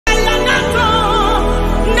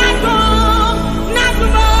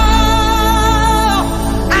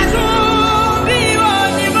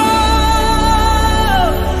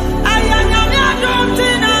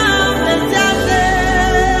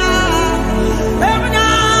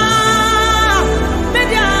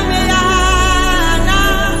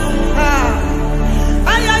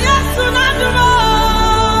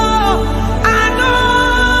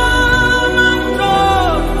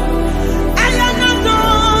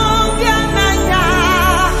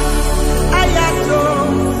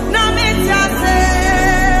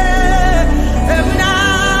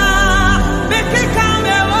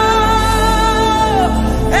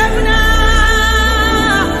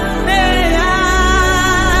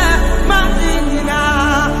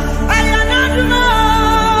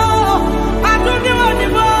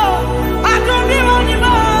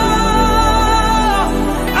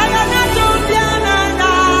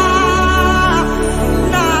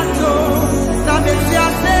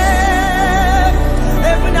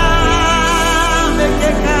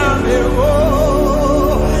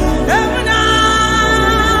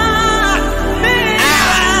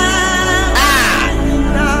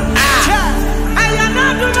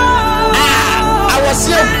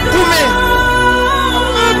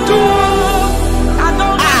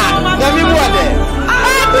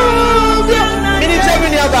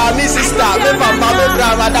about me sister, me papa, me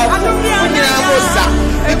brother, madam,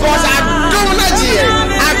 because I don't know. I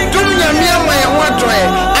don't know my one try. I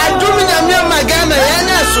don't know my Ghana,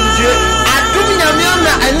 Yana Sunju. I don't know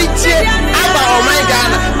my Anichi, Abba or my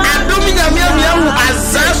Ghana. I don't know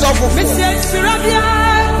Azaz of what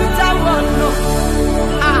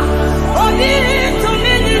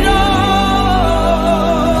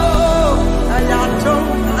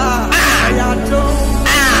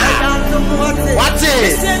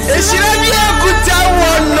is? She not be a good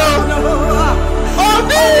time, no. Oh,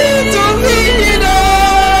 to me, you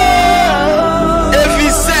know. If he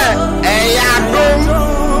said, Adom,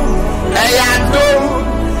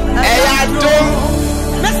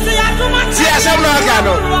 see, I said, no,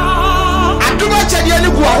 I do not tell you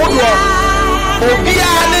any good. Obia,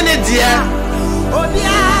 any dear.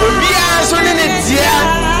 Obia, so any dear.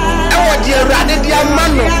 Oh, dear, rather, dear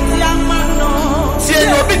man. See,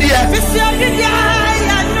 no, be dear.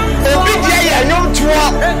 Obidia nyom tuo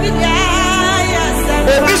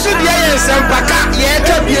obi so dia ye sempaka ye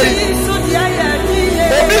kabie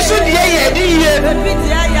obi so dia ye diye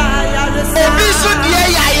obi so dia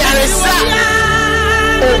ya yaresa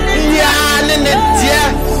obia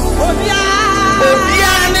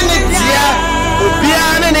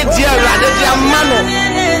ne dia rade dia mano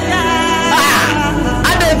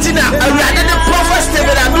adentina rade the prophet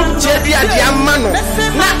David adum che dia mano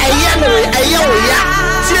na eye no eye wo ya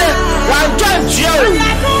one chance you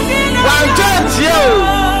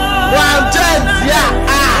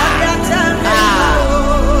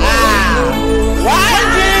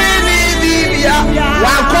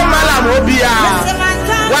one come alam obia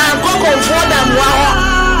one go comfort am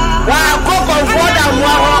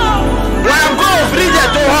one go free the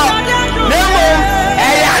to her nemo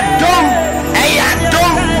eyadom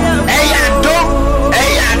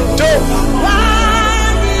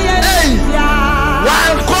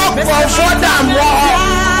one go comfort am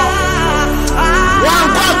one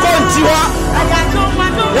go continue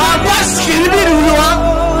one go skiribi ruwa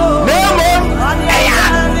nemo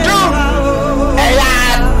eyadom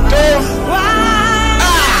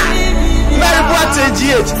what a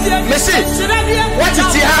GH. Messi, what is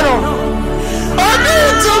the arrow? Oh,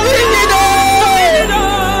 to me,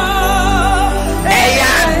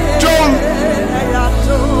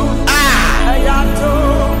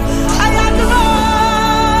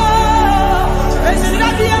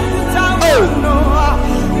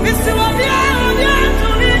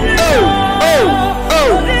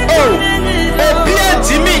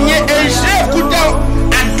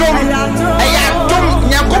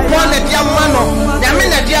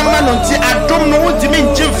 Adom no would mean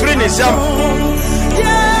Jim Frinism.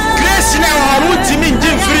 Grace now would mean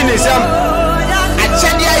Jim Frinism. I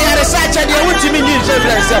said, I research and you would mean Jim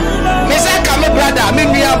Frinism. Miss Akame brother,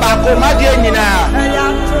 Minia Bako, my dear Nina.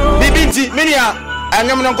 Bibi, Minia, I'm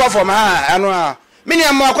going to go from her. And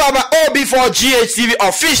Minia Mokwaba, all before GHTV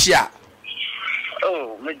official.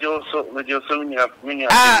 Oh, Minia.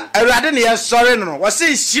 I rather near sorry, no. Was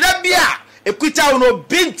it Shirabia? A quita no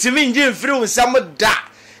big to me Jim Fru some da.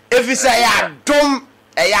 If you say Adom,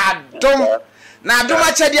 now do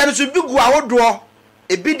much idea to be Guawo,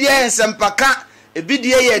 a bidia and some paka, a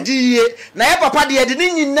bidia ye, na papa dear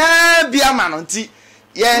didn't na be a man on tea.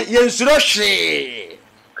 Yes, Roshi.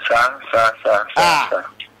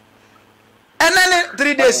 And then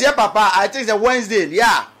 3 days, yeah, papa, I think the Wednesday,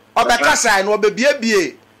 yeah, or the Casa or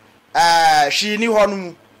baby, she knew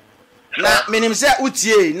home. Na minim se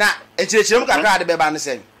utie na enchirechirem kakra de beba ne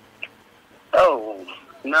sen. Oh,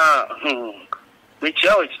 na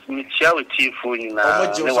michia utie phone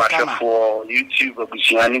na ne wa for YouTube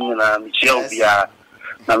abusuani mu na michia obia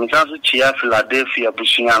na mitanso chia Philadelphia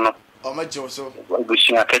abusuani no. Omajo so.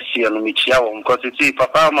 Abusuani kesi no michia wo because it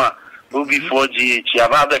papa ma before GH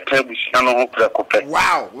yaba be abusuani no ho prekope.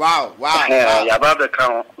 Wow. Yaba be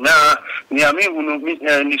kan na ni ami hunu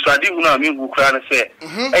ni swadi hunu ami hu kra na se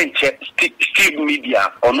enche Steve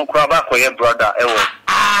Media onu kra ba koye brother ewo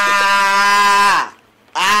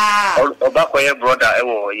oba koye brother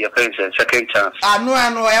ewo ye pense second chance no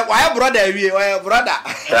why brother wie why brother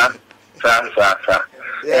sa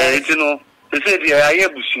you know they say dia aye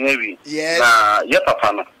busunya wi na ye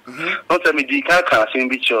papa no no tell me di kan sin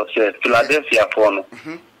bi cho say Philadelphia for no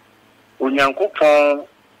onyankopon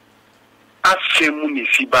afemu ni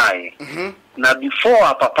fibae na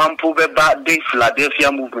before papa mpo beba de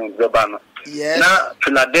Philadelphia movement beba no na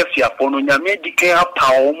Philadelphia for no nyame dike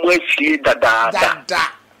apa o mo asie dada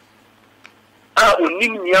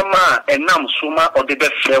onim nyama enam soma ode be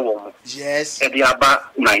frɛ wo yes e de aba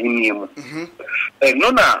na hiniem no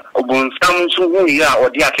na obonsam so hu ya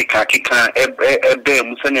ode akeka ebe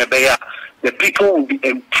mu sene be ya The people will be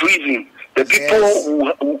imprisoned. The people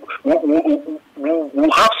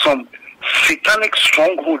will have some satanic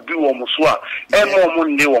stronghold be womuswa. Emo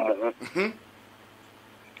nde womo.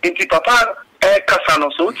 Inti papa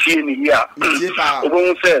kasano so tie ni ya.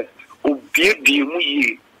 Obo say obie mu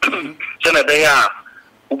yi. Sana da ya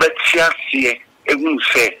ubetia sie egun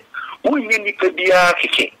se. Wonye nipa bia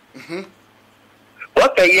keke.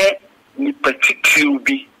 What aye ni particular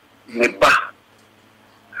bi ne ba.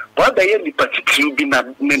 What aye ni particular bi na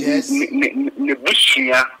ne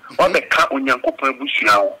bushia. What the ka onyankopon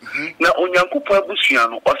bushia. Na onyankopon bushia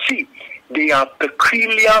no o see they are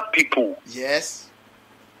peculiar people. Yes.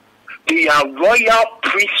 They are royal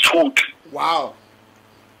priesthood. Wow.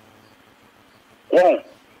 Oh.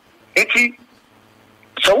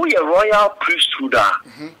 So we are royal priesthood.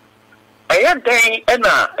 I day and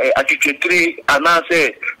a tree and I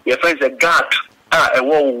say your friends a God a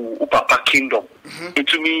woe papa kingdom. It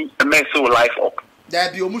to me a mess of life up.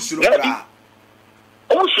 There be almost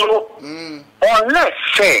also unless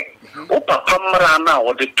say papa marana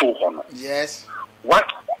or the two honor. Yes.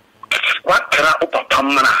 What kara papa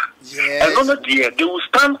mara? Yes. And on dear they will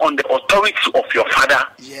stand on the authority of your father.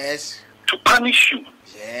 Yes. To punish you.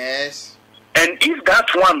 Yes. And if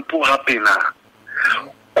that one to happen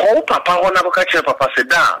oh papa ona boka papa said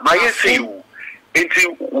da my say you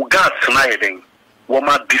into God smiling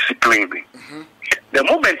woman discipline. The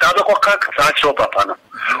moment I go catch your papa na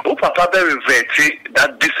oh papa be revert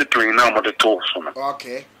that discipline now on the toes.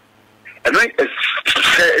 Okay. And then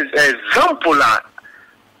example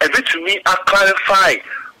every to me I clarify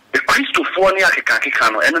the Christophonia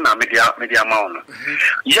kikano and na media mount.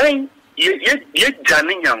 Ye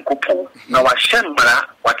jani nyankopo na washembra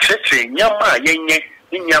wacheche nyama yenye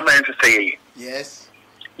nyama ense say yes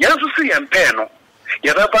yanso si yempe no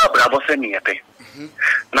ye ba abrabo se ne yepe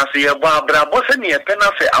na se ye ba abrabo se ne yepe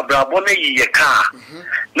na se abrabo na yiye ka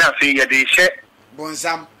na se ye de hye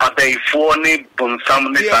bonsam abaifo ne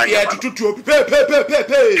bonsam ne sanya ya tutuo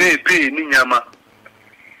pe ni nyama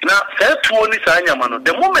na se tuo ni sanya ma no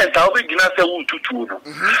the moment I will gina se wo tutuo no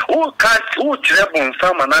o kire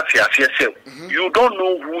bonsam na se afie se you don't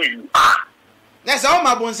know who you are. Na se o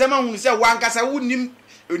ma bonsam hu se wankasa wonim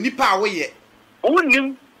onipa a woye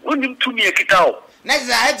wonim tumi ekita o. Na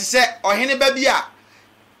se ha ti se ohene ba bi a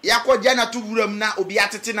yakogya na to wuram na obi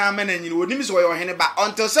atete na ama na nyini wonim se ohene ba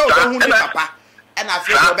until se o hu ni papa and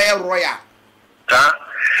afie do be royal.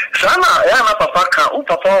 Sana ya na papa ka o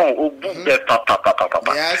papa o bube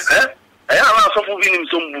papa. Yes. Ya na so fu vinim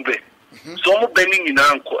so bube. So mo beni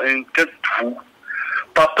nyina nko enketu.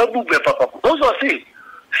 Papa bube papa. O so say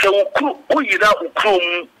se o yira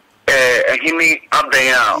ukrom ehini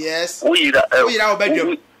aben a. Yes. O yira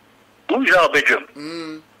obedwam. O yira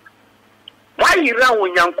obedwam. Why yira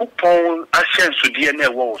onyankopon ahyensude na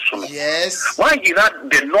ewo so no. Yes. Why yira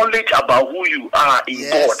the knowledge about who you are in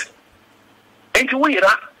God. Enti wo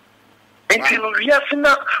yira enti no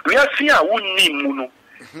wiase a wonni mu no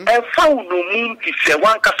e fa wo no mu ti se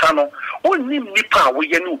wan kasa no wonni nipa wo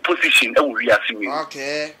ye ne position e wo wiase wi.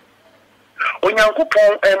 Okay.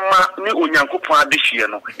 Onyankopon ema ne onyankopon adehie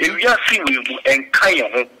no e wiase wi mu enka ye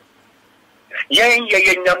ho ye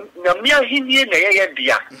nyamia hinie na ye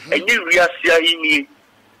dia enye wiase ahinie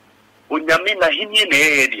onyame na hinie na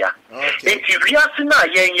ye dia. Enti wiase na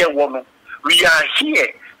ye wo no we are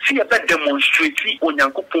here. See a bit demonstrate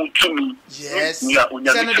onyankopon to me. Yes.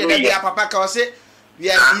 Papa ka say we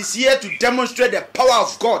are here to demonstrate the power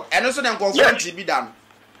of God and also then confront to be done.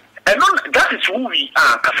 And that is who we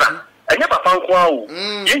are, kasa. Anya papa nko awo.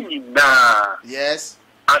 Yenyina. Yes.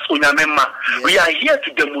 As onyamema, we are here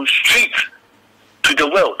to demonstrate to the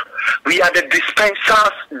world. We are the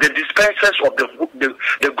dispensers of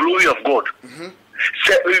the glory of God.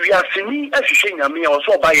 So we are seeing as you say nyame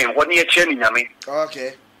also buy en woni e che ni nyame.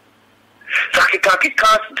 Okay.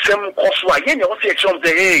 Sakika sem koswa yen o se chom de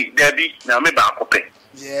hey Debbie na me ba kope.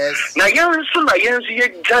 Yes. Na yen so na yen so ye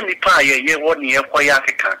jani pa ye woni e koya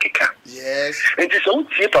kika. Yes. And so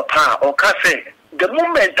tie papa o ka say the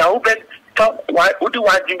moment I open why would you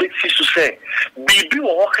want to say bibi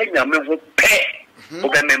wo ka nyame ho pe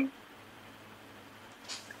obemem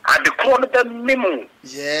at the corner the memo.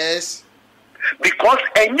 Yes. Because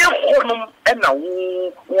any honum and a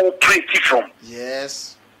who pray from.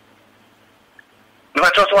 Yes. No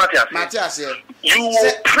matter what Matthias, you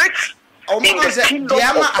will preach in the kingdom of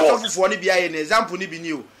God. An example ni bi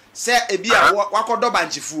ni o. Say ebi a wakodo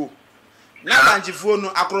banchifuo. Na banchifuo no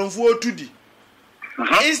akronfuo tudi.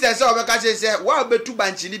 Instead say obeka say wa betu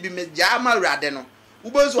banchi ni bi me jama rade no.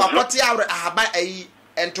 Ubozu akote ahaba ayi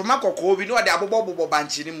entoma kokko bi no de abobo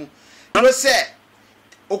banchi ni mu. No say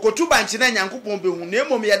okotu banchi na Nyankopon behu na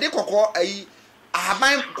emom ye de kokko ayi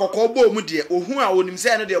ahaban kokko bo mu de ohun a onim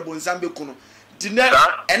se no de bonsam beku no dina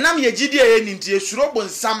enam ye gidi e ni ntie suro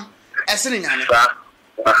bonsam esene nyane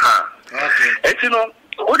aha okay etino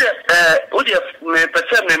ode me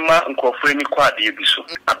pese me ma nkofo ni kwade bi so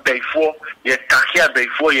abaifo ye takia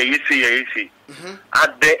abaifo ye yesi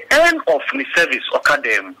at the end of the service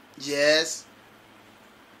okadem yes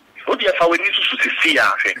ode fa we ni susu sisi ya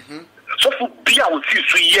hwe so fu bia wo si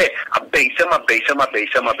su ye abaisema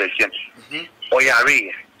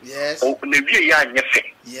oyare yes o ne wie ya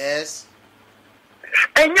nyefe yes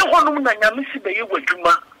enye honum na nyamisi be ye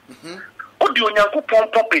wadwuma odi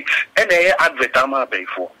Onyankopon puppet ena ye advert ama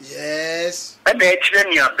abaifo yes ena e kire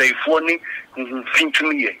ni abaifo ni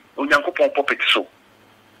fintumi ye Onyankopon puppet so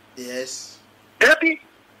yes dabi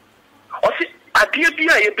osi adie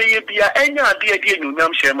bia ye be bia enya adie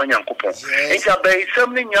nyunyam hye Nyankopon enti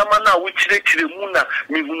abaisam ni nyama na wo kire mu na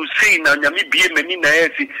mihunu sei na nyame bie mani na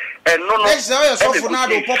esi eno no yes so for na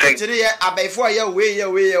do puppet ni ye abaifo ye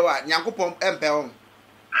we wa Nyankopon empe on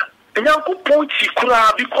Nyankopon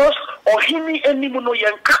chikura because ohini enimu no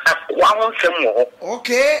yenka akwa honsem wo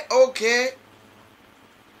okay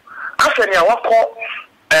afeni awako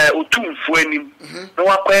otumfu anim na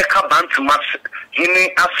wakọ ka bantuma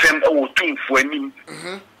hini afem otumfu anim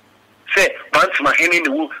se bantuma hini ne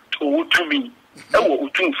wo otumi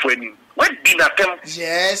otumfu anim what be na tem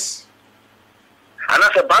yes ana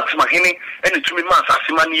se bantuma hini ene tumi ma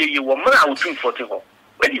asasema ne ye wo mra otumfu te ho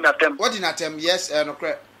what be na tem yes no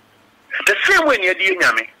correct the same way near the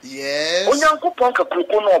nyame yes Onyankopon ka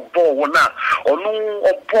kroko no obo wo na onu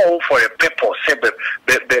obo for a purpose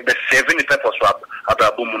be serving the purpose of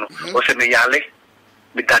abrabomu no o se me yale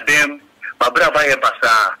me dadem babra ba ye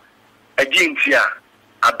basa agenti a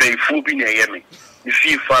abaifu bi na ye me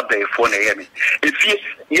ifi fa abaifu na ye me ifi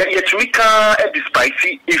ye tumika e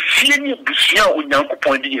despite ifi ni busia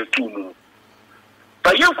Onyankopon di ye tu mu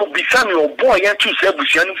ba yanko bisami obo ye tu se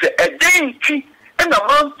busia ni se edenti and a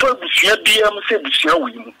man told Busia DM say Busia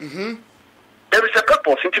win. There is a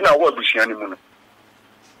purpose in our word Busia anymore.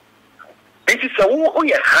 It is a woo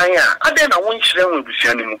higher. I then I won't share with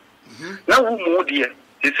Busia anymore. Now who more dear?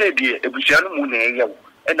 They say dear, a Busian moon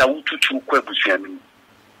and I want to Busia anymore.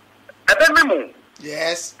 At that memo.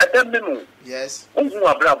 Yes. At that memo. Yes. Oh,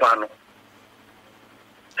 Brabano.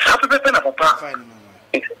 Happy Pepper Papa.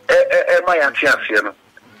 My auntie,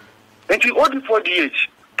 and you order for the age.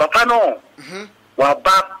 Papa no.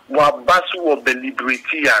 Wabasu wa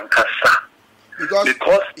liberty and kasa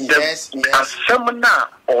because the seminar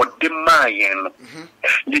or the mayen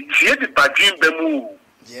the tie the badwin bemu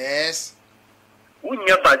yes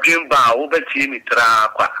unya badwin ba wo betie ni tra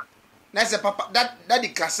kwa na say papa that the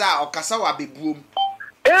kasa or kasa wa bebuom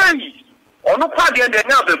ono kwa de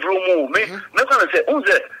nya bebuom me can say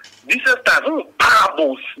unze this is time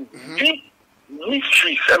parables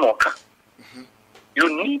mysteries and oka. You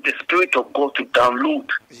need the Spirit of God to download.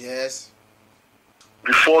 Yes.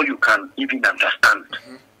 Before you can even understand.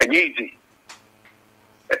 And easy.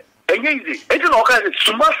 It's not okay.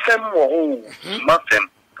 Sumasem wo. Sumasem.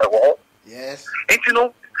 Yes. It's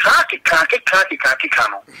no. Kaki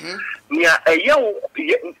kano.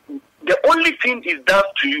 The only thing is that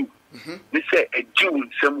to you. They say a Jew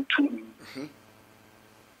some to.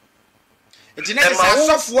 It's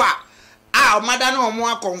not so mother no mo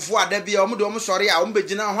akonfo adabi o mo de o mo sori a o mo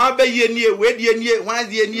begina ho abaye nie we die nie wan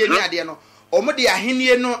die nie ni ade no o mo de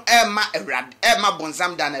ahenie no ema ewrade ema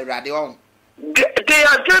bonsam da na ewrade o they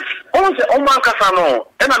are just all the Oman Kasano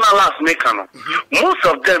and an last maker. Most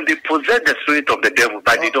of them they possess the spirit of the devil,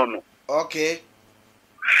 but they don't know. Okay.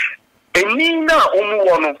 And Nina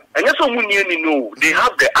Omuano, and that's what we know. They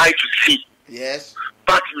have the eye to see. Yes.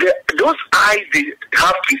 But those eyes they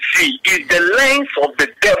have to see is the lens of the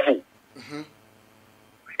devil.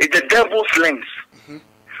 It's the devil's lens.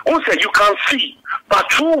 Also, you can see,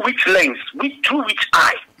 but through which lens? Through which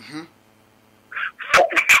eye?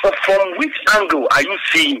 From which angle are you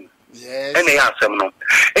seeing? Yes. And they ask them no.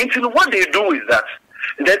 And so what they do is that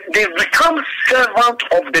they become servant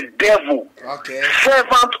of the devil. Okay.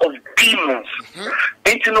 Servant of demons.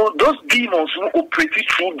 And you know those demons will operate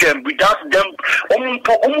through them without them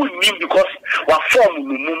because we are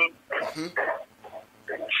formed.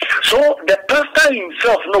 So the pastor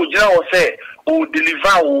himself, no, you know, say, oh,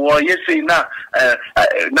 deliver, or yes, say, not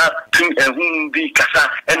the casa,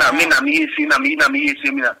 and I mean,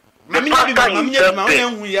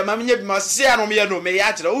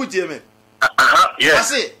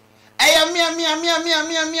 yes.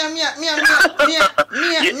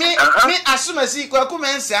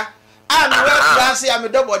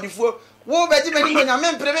 Wo be ti mani konya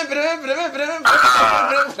men pre.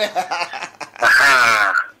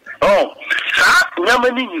 Oh, sa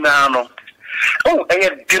nyamani nyina no. Oh,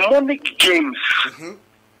 demonic games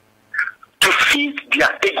to feed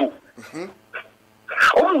their ego.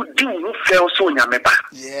 Oh, do you feel so nyameba?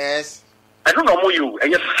 Yes. I don't know you.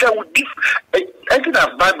 And you feel diff. I think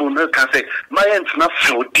that Bible no can say my ends not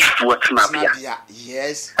feel diff what nabia.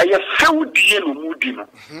 Yes. And you feel the no mudino.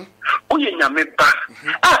 Oh, you nyameba.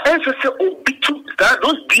 And so say oh, bitu that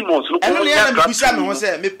those demons. And only I am busa me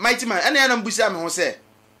say, mighty man. And I am busa me say.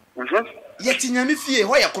 Yet nyame fie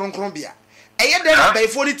ho ya kronkron bia. Eye den na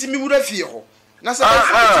baifo ni timi wura fie ho. Na say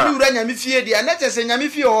timi wura nyame fie dia na tese nyame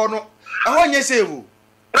fie ho no. Ho nye sevu.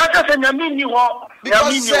 Na tese nyame ni ho.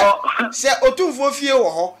 Nyame ni ho. Se otumfo fie wo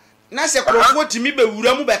ho. Na se krofo timi be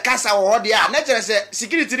wura mu be kasa wo ho dia na tese se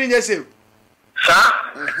security ni nye sevu. Sa?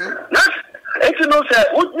 Na eti no say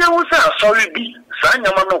wonya wo say sorry bi. Sa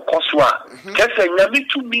nyama no koso a. Kese nyame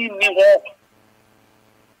tumi ni ho.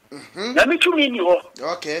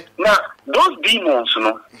 Okay. Now, those demons,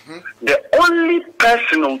 the only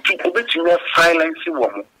person to obey to silence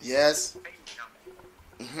woman. Yes.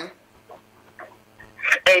 And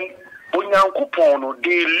Onyankopono,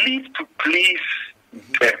 they live to please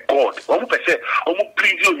God.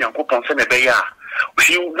 Please you,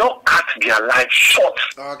 he will not cut their life short.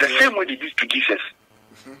 The same way they did to Jesus.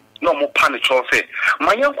 No more panic or say,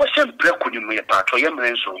 my young question break with you, my part, or your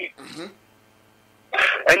man.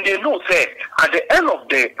 And they know, say, at the end of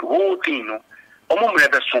the whole thing,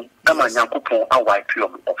 wipe you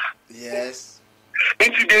off. Yes.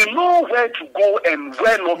 If they know where to go and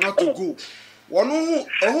where not to go. One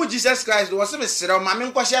who Jesus Christ was a sir,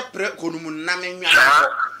 Mamma Quasha Preconum Namin.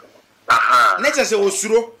 Next, I say,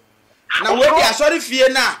 Osuro. Now, where they are sorry, fear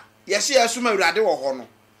now. Yes, she assume a radio honor.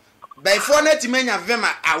 By 4 net men of them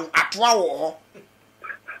at 12.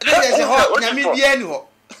 There's a hot Namibian.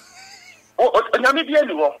 Namibian,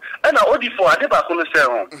 and I ordered for a deba on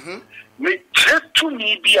me to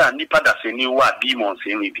me be a nipa that say new what demons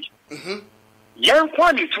in it. Young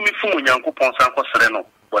quantity to me from Yanko Ponsanco Sereno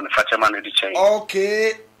when the Fatchaman of the chain.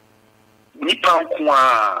 Okay. Nipan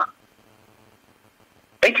Kwa.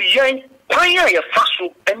 And the young Quaya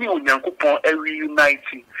Faso, any Yanko Pon every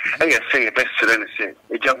uniting, and you say a best serenity,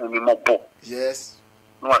 a gentleman more. Yes.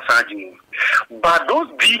 No asajing. But those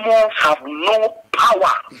demons have no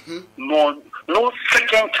power, no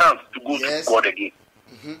second chance to go to God again.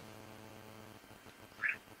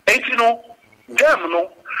 And you know, them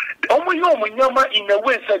no, in a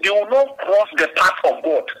way said they will not cross the path of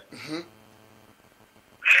God.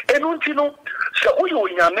 And don't you know, so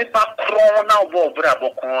you never crown now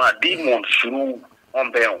demons through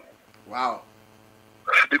on them. Wow.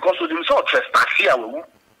 Because of themselves trespass here.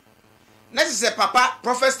 Next is a papa,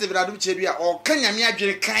 Prophet David Adom Chedua, or Kenya Mia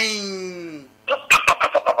Kain.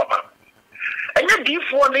 And you give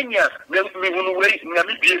 4 years, we will wait,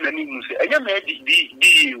 Namibia, and you made the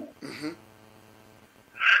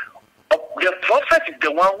the prophet is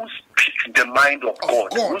the one who speaks the mind of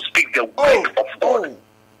God, who speaks the word of God.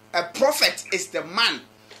 A prophet is the man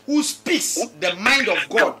who speaks the mind of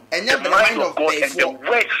God, and yet the mind of God and the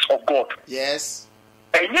words of God. Yes.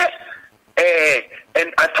 And yet,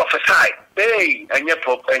 and I prophesy. Hey, and your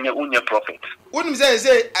prophet. Wouldn't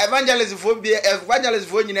say evangelist for be evangelist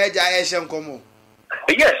for you know.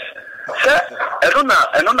 Yes, sir. I don't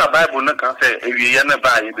know Bible. No can say if you never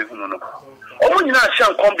buy it. No. Only you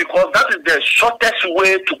shall come because that is the shortest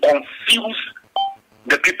way to confuse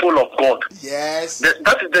the people of God. Yes.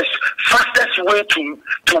 That is the fastest way to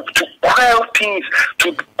quell things.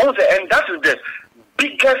 And that is the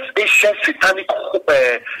biggest ancient satanic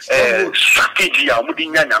strategy.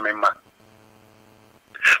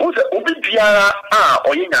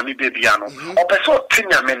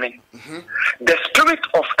 The spirit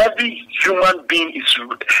of every human being is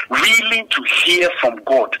willing to hear from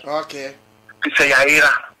God. Okay.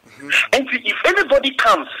 And if anybody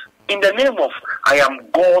comes in the name of I am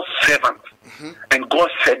God's servant, and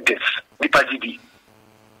God said this,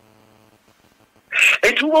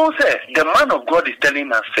 it will say the man of God is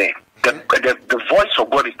telling us, the voice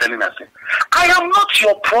of God is telling us, I am not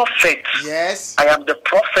your prophet. Yes. I am the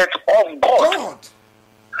prophet of God.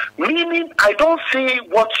 Meaning, I don't say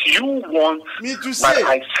what you want me to say, but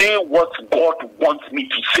I say what God wants me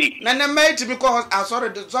to say. Nana made because I saw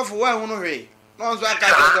the software one way. No, so I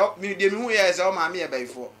can't me the new years or my mere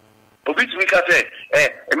before. But which we can say,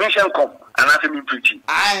 a mission come and after me preaching.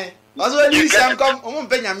 Aye, also you can come on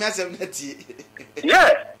Benjamin.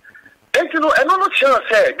 Yeah. And you know, another chance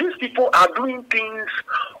say these people are doing things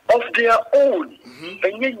of their own.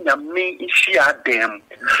 And then you share them.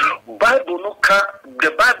 Bible no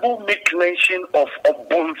the Bible make mention of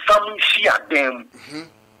bonsam share them.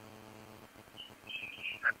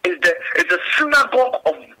 It's a synagogue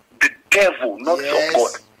of the devil, not of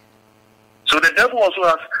God. So the devil also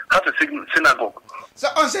has a synagogue. So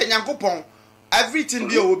on say Nyankopon, everything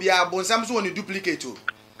there will be a bonsam so on duplicate. Sir?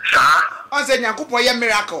 On say Nyankopon ye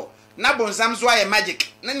miracle. Na bonsam so ye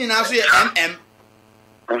magic. Na nyina so ye MM.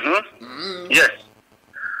 Yes.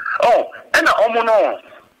 Oh, and no.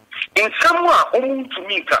 In someone to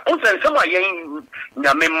me, on say someone ye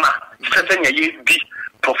nyamema, certain ye be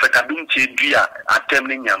prophet abinche dia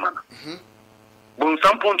atemne nyamana.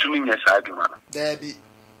 Bonsam pon to me yes I do man. There be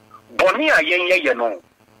Boni a ye no.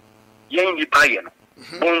 Yen di pa ye no.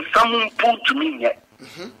 Bonsam pon to me ye.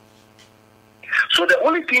 So the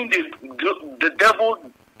only thing the devil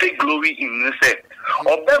take glory in say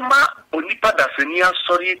Obema onipa dasenia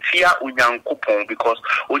sorry tia onyankopon because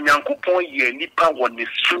onyankopon ye nipa woni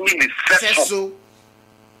sumi ni seso.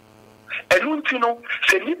 Eluntino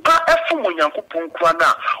se nipa efo onyankopon kwa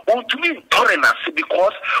na ontumi ntore na se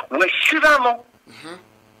because we shira no.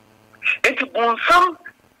 Enti bonsam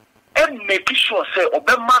make sure say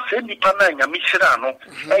obema se nipa na nyame shira no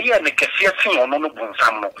eye ne kese sin ono no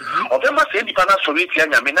bonsam no obema se nipa na sorry tia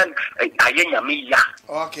nyame na aye nyame ya.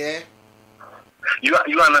 Okay. You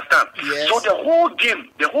understand? Yes. So the whole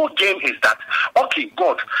game is that okay,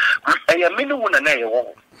 God,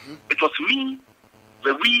 it was me,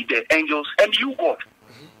 the angels, and you, God.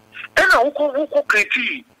 And I will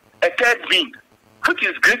create a third being, which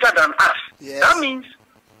is greater than us. Yes. That means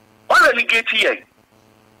what relegate here.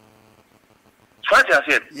 So I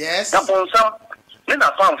said, yes. That on some then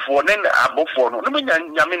I found for then above for no me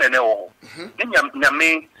nyame na wo.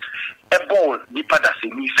 Nyame a ball nipa da se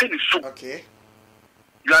mi say the soup. Okay.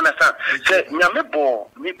 You understand? Say nyame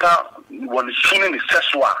ball nipa won shine ni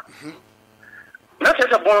seswa. Not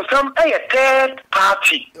as a bonsam a third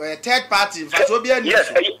party. A third party.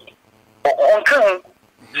 Yes. On can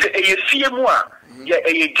say a fie mu a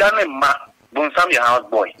ye jane ma bonsam your house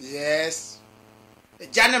boy. Yes. A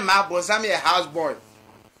jane ma bonsam your house boy.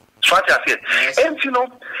 So what I said. Yes. And you know,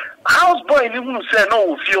 house boy ni who say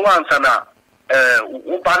no fie once na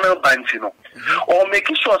ubana bantino. Or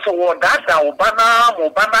making sure so that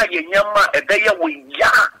ubana yenyama ebeye we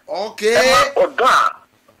ya. Okay. Oda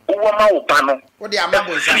uwama ubano. What the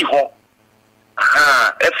amabo free ho.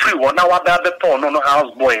 Every one now about the phone no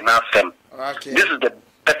house boy na them. Okay. This is the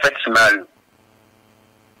perfect scenario.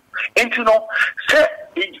 And you know, say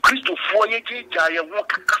Christo for ye jaya wo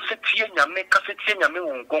kasetie nyame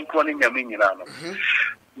won konkro ne nyame nyina no.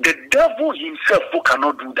 The devil himself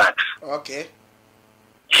cannot do that. Okay.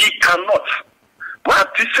 He cannot.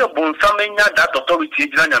 What is a bonsamenya that authority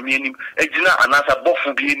ejina nyame enim ejina anasa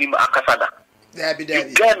bofu bi enim akasada. There.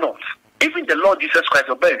 You cannot. Even the Lord Jesus Christ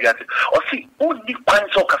obey you. Or see, only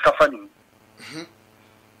kwanso kasafani.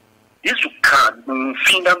 Yesu can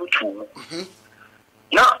fina mutu.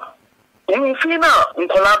 Now, fina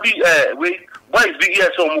unkolabi we why is big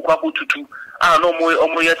yes omukwaku tutu no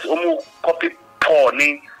omo copy Paul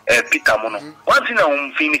ni Peter mono. One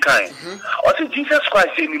thing fini kai. Or see Jesus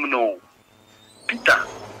Christ enim no. Peter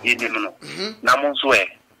enim no. Na monso e.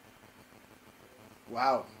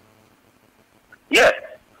 Wow. Yeah.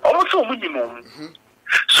 Also minimum.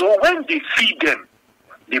 So when they see them,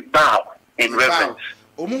 they bow in reverence.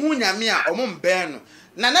 Omuhu nyame a omumben no.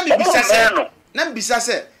 Na me bisa se. Na me bisa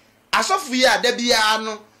se. Asofu ye ada bia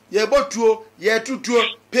no, ye botuo, ye tutuo,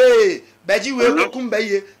 pay, baji we kokum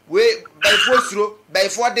baye, we baifo suro,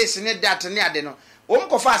 baifo this ne that ne ade no.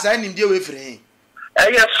 Kofa asa nimdie we frɛ.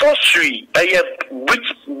 Sorcery, which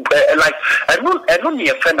like I don't need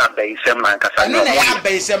a friend at base nankasa. I know na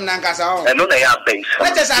base nankasa. I know na ya base.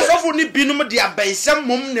 Let us asofu ni binum dia base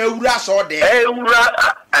mum na ewura so de. Ewura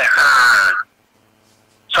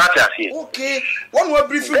so I see. Okay. One will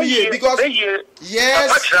brief me here because yes.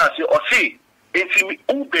 Or see, it's me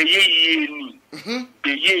ubeye ni.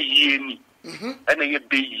 Beye ni. And ye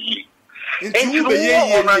beye. And you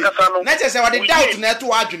beye ni. Let us say what the doubt na to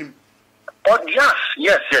adwunim. Oh yes.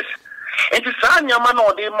 It is a nyama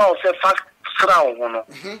no de ma o se fast sra wo no.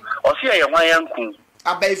 O se ye wan yanku.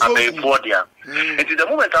 Abaifo dia. It is the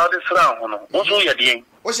moment how de sra wo no. O so ye de.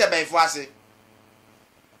 O se abaifo ase.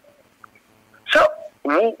 So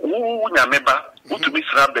wo nyameba, wo to be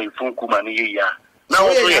sra abaifo kuma ne ye ya. Na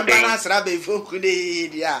o so ye de. Na sra abaifo ku ne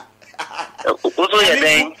dia. O so ye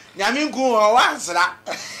de. Nyame nku o wa sra.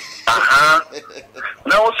 Aha.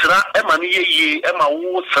 Now sra e ma ni ye e ma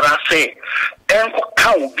wo sra say enko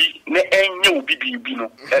ka obi na enye obi bi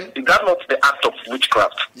no. That's not the act of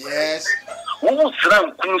witchcraft. Yes. Wo sra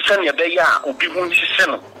nkunu se ne be ya obi ho nhihye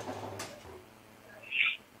no.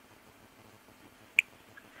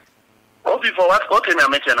 Obi for what? Okay, na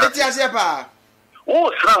mention na. Eti ase pa.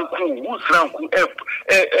 Wo sra nku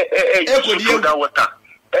that water.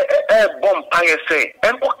 Bomb pie say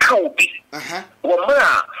enko ka obi. Wo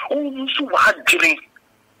ma unsu wa dwene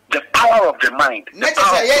the power of the mind. Let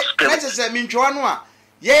us say mintwa no a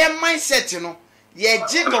ye mindset no ye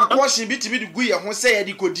gi concussion bitimi de gu ye ho say ye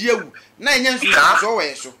de kodi awu na enya nsu so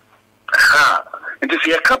we so. It is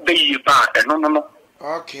ye ka be ye pa no.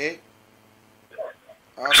 Okay.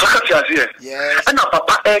 Yes. And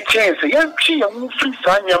papa chance ye chi ye mu free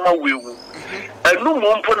sanyama wewu. Enu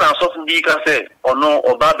mo mpo na so fu bi ka say ono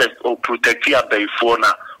oba be o protect ya be fo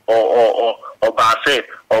na or say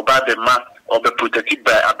oba the man or be protected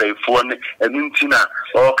by abefo and ntina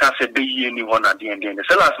or can say be ye ni one at the end.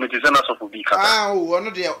 The last meeting is not so for big.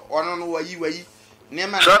 One day, one no way.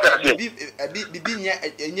 Never so that be near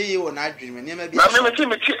you on our dream. Never be so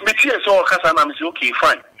Casanam is okay,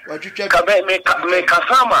 fine. What you make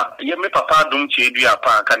Casama, ye me papa don't cheat you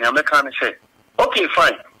apart. Can you make say, okay,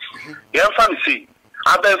 fine. You fancy.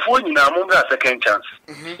 Abefo in a moment second chance.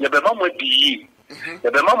 Your mom would be ye.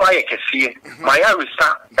 The mama I can see my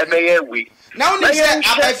arista a we. Now,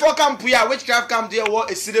 I for camp here, witchcraft camp there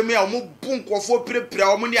was a cinema or move boom for prepare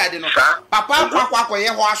or money. I don't know. Papa,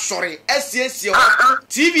 sorry. SCS,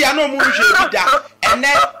 TV, I know movie and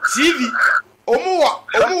then TV.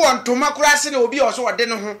 Omu to Macrassin will be also a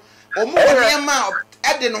dinner. Omu,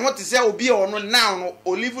 I don't know what to say will be or no now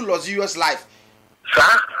or live luxurious life.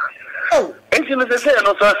 Sir? Oh, and you say,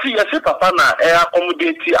 no, so see, I see Papa na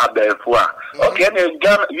accommodate Abefua. Okay,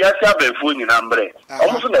 yes, Abefua in Ambre.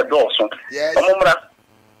 Almost in the Dawson. Yes.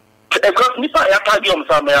 Because Nipa Yatagium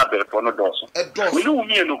Sama Abefua no Dawson. We do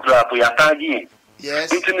me a look up with Yatagi.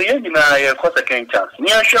 Yes. It's in the end, I cause a can chance.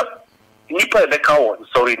 Near shop Nipa the cow,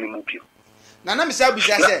 sorry, in the Nana Misabi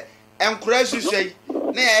said, and Crash, you say,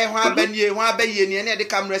 nay, one bay, and the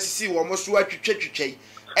camera see almost what you check.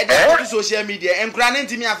 And social media and granting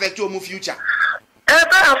to me affect your future.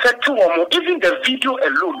 Ever affect you, even the video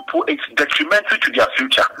alone it's detrimental to their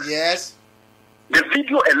future. Yes. The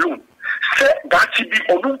video alone. Say that should be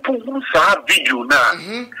on video now.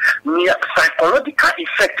 Near psychological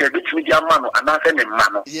effect which media man and nothing in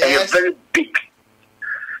man. Yes. Very big.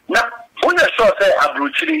 Now, when I saw say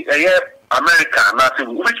Abruchili, America,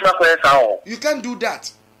 nothing, which you can do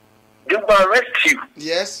that. They will arrest you.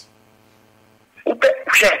 Yes. You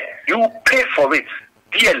pay for it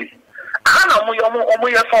dearly.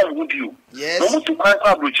 With you. Yes.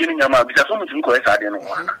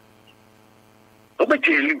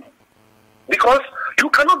 Because you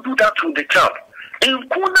cannot do that to the child. In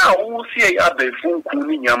Kuna, who say Abe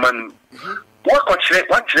Kuni Yaman, what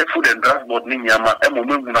food and drugs board Ninyama, and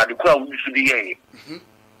moment when I declare we should be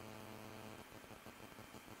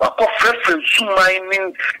a preference to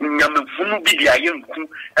mining Yamafunu be the Ayanku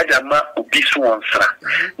at a map of this one, sir.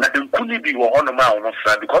 Now, the couldn't be one of my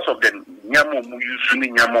because of the Yamu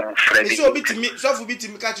using Yamam friend. So be to me, so for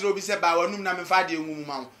beating Catch Robbie said by one number 5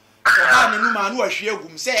 woman. Man who are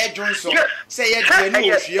Shiagum, say Johnson, say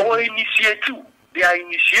initiative. They are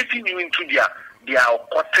initiating you into their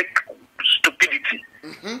aquatic stupidity.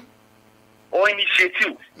 Or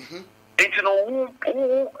initiative. Ain't no who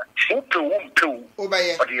the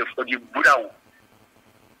Buddha.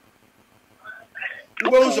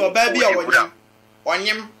 Those are baby on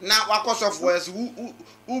him now. What cause of words who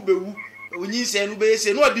you say,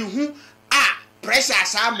 no, do who pressure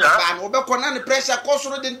some man, or the pressure cost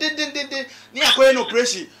didn't near no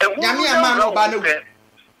pressure. Yamia man or Banu.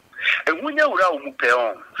 And we know Raum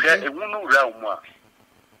Peon, a woman Rauma.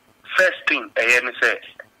 First thing, I say,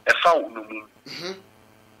 a foul no moon.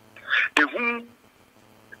 The womb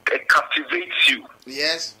captivates you.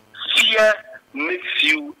 Yes. Fear makes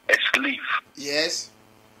you a slave. Yes.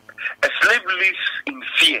 A slave lives in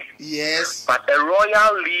fear. Yes. But a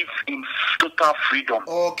royal lives in total freedom.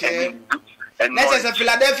 Okay. And next is a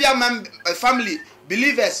Philadelphia family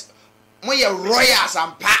believers. We are royals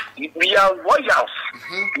and pack. We are royals.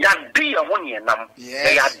 Ya dear one year now.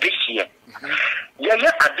 They are this year. Ya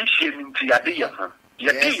this year into ya dear.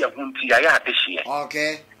 Ya dear won't ya this year.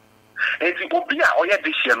 Okay. And if you be a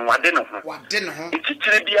this year, what dinner? It's a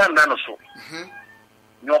be a nanoso.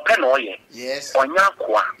 Your pen oil. Yes. On your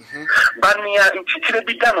qua. But near it's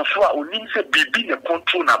be done so. I will need to be the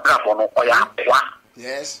control na bravo or ya qua.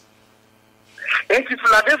 Yes. And the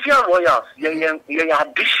Philadelphia Royals,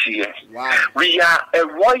 this year, we are a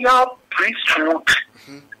royal priesthood,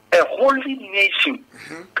 a holy nation,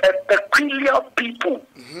 a peculiar people.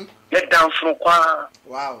 Let down from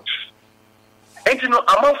wow. And you know,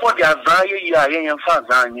 among for the Azaya, and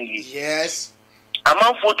Fazanya. Yes.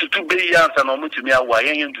 Among for 2 billion and almost to me, why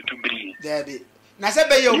to 2 billion. Daddy.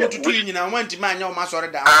 Nasabe you to do in and went to man your master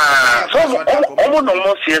down.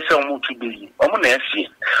 Almost yes, almost 2 billion. Almost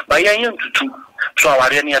by young to 2. So I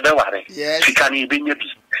any other worry. Yes. She can't even you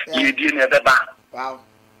didn't ever back. Wow.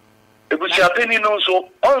 It was happening also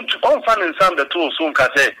on fun and some the two soon can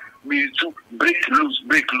say me to break loose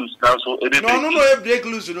now so no break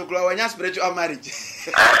loose no go when you spiritual marriage.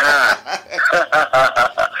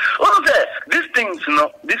 Okay, these things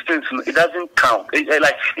it doesn't count.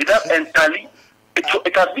 It does entirely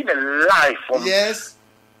it has been a lie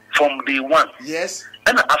from day one. Yes.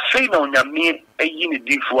 And I say no nyame eyi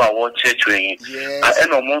ni for our church when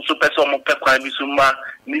and almost person mo pe kwan bi so ma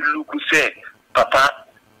ni look say papa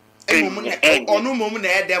onu mom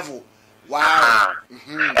na devil. Wow.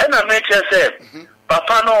 And I make you say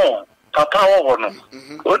papa wo no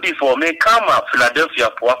odi for me come Philadelphia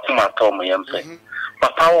po akuma to mo yem say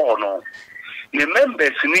papa wo no the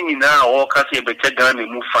members ni nyina o ka say be chegan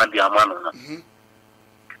mu fa di amano na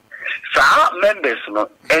sa members no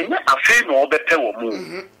enye afi no obete wo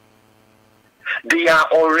mu they are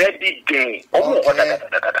already there.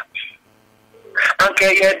 Anke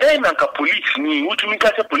ye dey na ka police ni utumi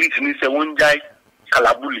ka se police ni se wonjai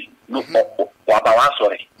kalabuli no wa ba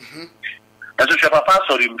sorry. And so papa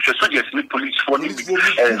sorry so soldiers ni police for ni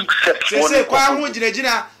except for say kwa hu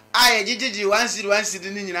ginagina aye gigigi 1 city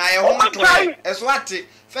ni nyina aye ho to eso ate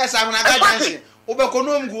first am na ga janse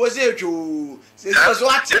obekonom go se etwo se so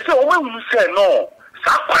ate say o we say no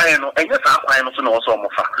sa kwai no enye sa kwai no so na so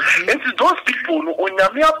mofa and those people no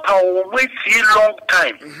onyame power wait a long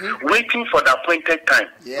time waiting for the appointed time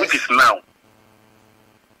which is now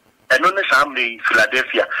and on the Sunday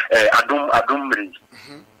Philadelphia Adom ring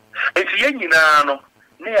and ye nyina no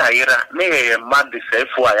ne ayira ne mad say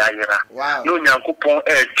for ayira no nyankopon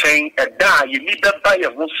chain e da ye ni da ba ye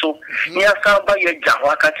ho so ni asa ba ye gya ho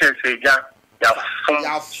aka say gya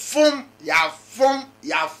ya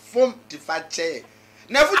fom ti fa che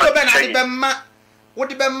na futo be na de be ma wo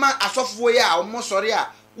de be ma asofo ye a omo sori a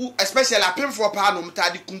especially apemfo pa no mta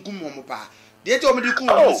de kunkum mo pa de ete o me de kun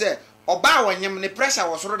mo se oba wonyem ne pressure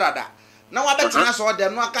wo soro dada na wa betina so de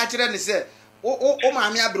no aka kire ne se o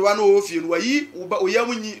maami abrewa na o fie no wayi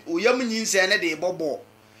oyam nyi nse ne de bobo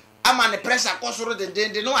ama ne pressure ko soro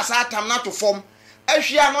de no asa atam na to form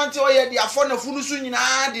ahwia no nte o ye de afo na funu su nyina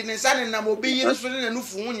de ne sa ne na mo be yi so ne na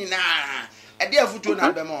fu nyina e de afuto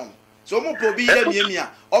na be mo so mo po bi ye miamia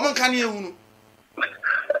o mo nka ne ehunu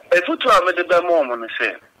afuto a me de be mo mo ne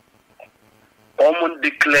se o mo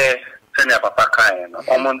declare se ne papa kai no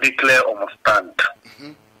o mo declare o mo stand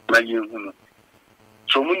na yehunu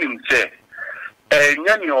so mo nim se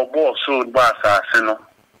nyani obo so ba asase no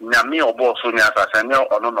nyame obo so nya asase ne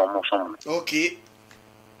ono no mo so. Okay,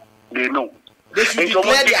 they know they should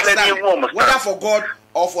declare their stand whether for God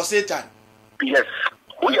or for Satan. Yes,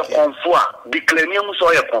 we are comfort declare mu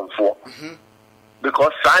so ye comfort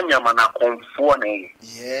because sanyama na comfort na.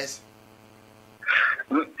 Yes,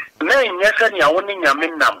 na nyesa nya woni nyame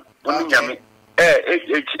nam woni nyame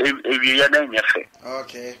ewiya na nyefe.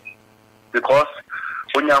 Okay, because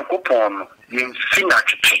onyankopon yin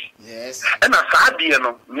finatwe. Yes, and asadie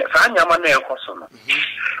no sanyama na ekoso no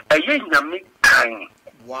eye nyame kan.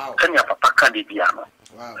 Wow, kanya papa ka de bia no.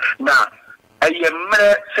 Wow, na eye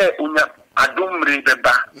mre se onya adomre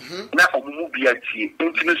beba na omumu bia tie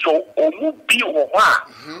ntimi so omu bi wo ha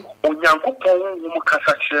onyankopon wu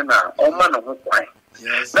kasa kire na o ma no ho kwan.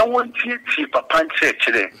 Yes, na won tie papa nche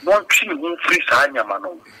kire won twi hu free sa nyama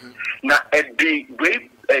no na edi we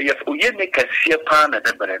ye oye ne kasie pa na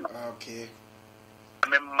de bere no. Okay,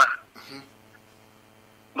 memma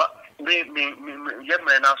ma me ye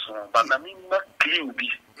me na so ba na me ma clean bi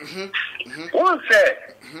won say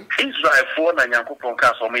Israel for na nyankopon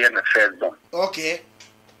ka so me ye na first born. Okay,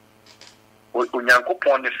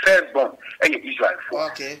 nyankopon the first born Israel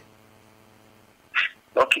for.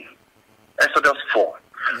 Okay, Exodus 4.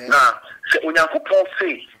 Yes. Now say nyankopon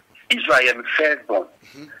say Israel first born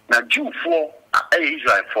na Jew for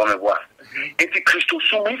Israel for me wa enti Christo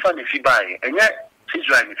so me fa ne fi bae enye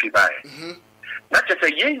Israel ne fi bae na tete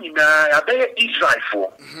ye nyina abe Israel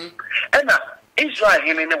for ena Israel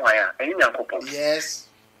hene ne wa ya enye nyankopon. Yes,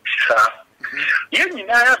 Sa ye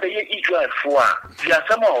nyina abe ye Israel for a ti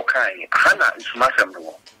asema o kan hana isumasem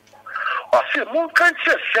no o se mon kan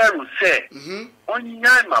che Pharaoh say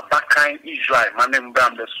onya ma bakan Israel manem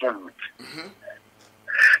bram the sun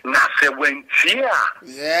na se wentia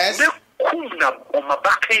yes me kuna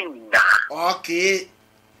omabakenya okay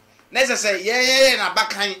nessa say yeah na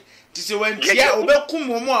bakan ti se wentia obekum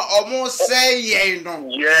mo a omo say yen no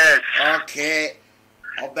yes okay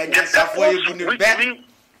obanya safo ebu ni be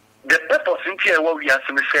the purpose in here what we are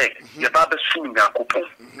saying ye ba be su Nyankopon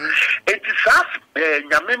it is as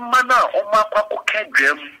nyame mana o makwa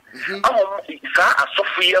kokedwam sa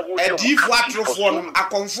asofo ye ho edifo atrofo no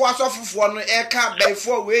akonfo asofofo no e ka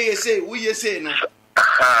baifo we ye say wo ye say no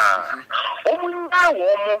omunya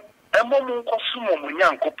wo mo emomu nkosumo mu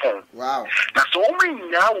Nyankopon wow na so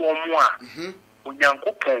omunya wo mo a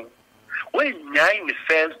Nyankopon we nya in the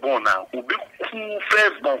firstborn na obi ku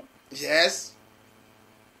firstborn yes.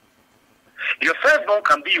 Your firstborn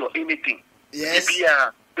can be your anything. Yes.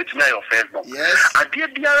 It's not your firstborn. Yes. And the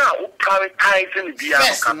who prioritizing the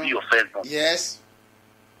can be your firstborn. Yes.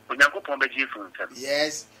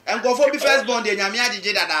 Yes. And go for the firstborn, the Yamia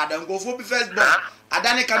did that, and go for the firstborn.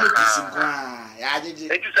 Adane cannot kiss him. Yeah, did you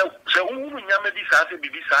say, so who Yamadi Sasa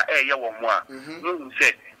Bibisa, a year or more?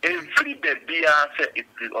 Say, free the beer, said it's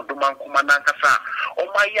Odoman Kumanakasa, or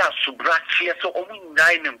Maya Subratia, so only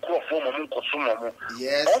 9 and call for Monco Sumo.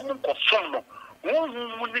 Yes, Monco Sumo, one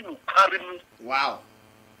who carry me. Wow.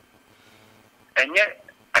 And yet,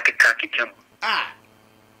 I can kick him.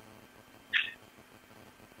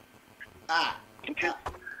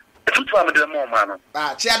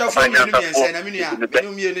 Chiado from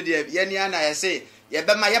Yeniana, say,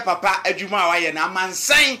 Yabama, papa, a Juma, and a man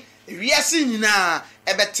saying, we are seeing now,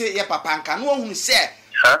 a better your papa, and can one who said,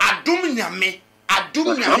 Adom me,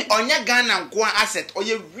 on your gun and go asset, or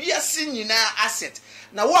your real senior asset.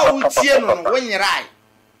 Now, what would you when you're right?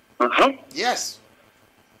 Yes.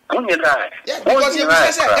 When you're right. Yes, because you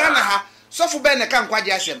said, Ghana, so for Ben, I can't quite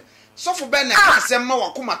ask him. So for Ben, I can't send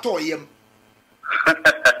more come at him.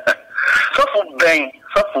 So for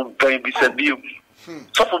Ben, be said you.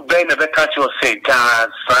 So for Ben, never catch your say, Gaz,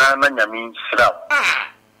 San, and Yamin, Slap.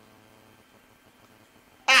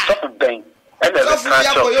 So for Ben, and never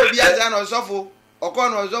catch your Biazan or Sofo, or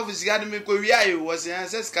Corners of his academy, Korea was the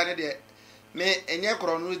ancestor Canada. Me and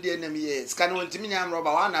Yakron with the enemy, Scannon Timian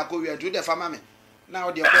Robber, one, I go to the family.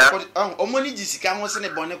 Now, the Omoni Jessica was in a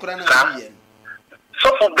bonnet. So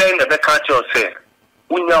for Ben, never catch your say,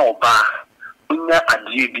 Unya Oba. Unya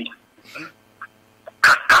adibi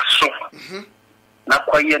kakaso na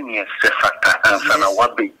kwaye ne sefata ansa na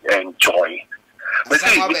wabe enjoy but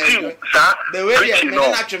see sa the way you know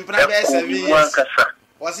na twempena be se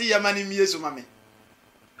was he yamani mieso mame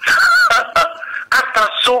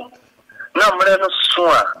kakaso na mre no so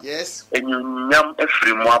a yes enyunyam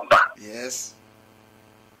efrimu aba yes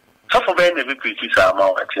so for ben the be sa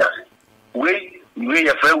ma wa tia we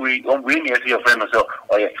your friend we near your friend so of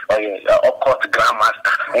course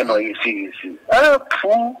grandmaster and you see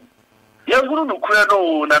poo ya guru no kura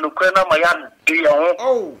na ma ya de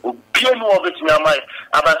ho obie no obetimi ama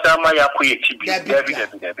abasa ama ya ko ye tibi David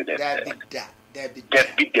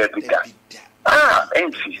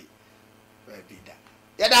ensi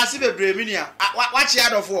ya da si bebre mi nia wa chi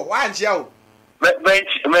adofo wa anchia o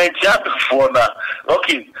mentia before na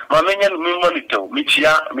okay mamenya me monitor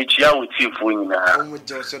michia with you for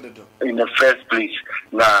in the first place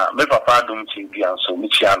na me papa Adom chimbia so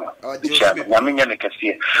michia mamenya ne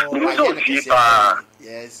kase me so tie pa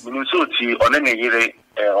yes me so tie onene yire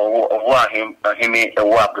owo ahemi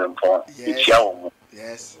ewo abempo michia wo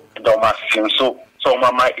yes do ma so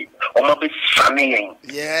mama be sunny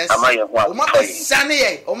yes mama be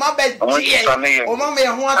sunny mama be die mama me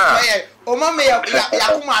ho atoye mama me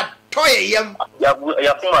yakuma toye yam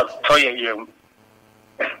yakuma toye yam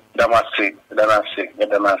damasi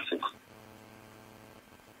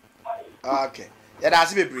okay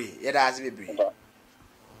that's bebre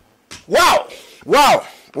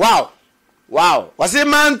wow was it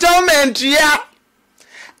man tormentia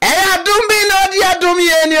Adom bi no dia dom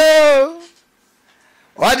yenio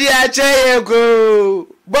Odi ache go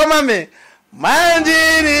boma me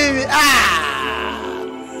mandiri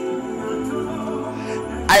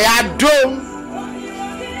Adom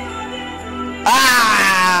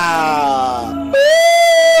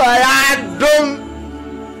Adom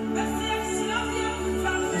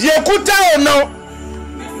die kuta ono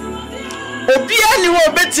obia ni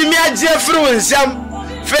wo betimi agye afiri nsam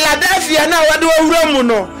Philadelphia na wade wawura mu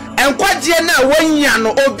no enkwagye na wanya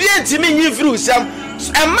no obi entimi nyi firi usam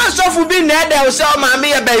emma sofu bi na eda usam ma me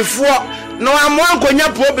ye baifuo no amo ankonya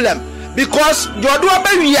problem because jodo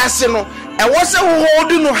obawi ase no e wo se wo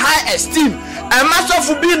hold no high esteem emma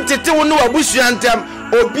sofu bi ntete wo no wabusua ntem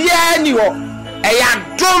obi ani ho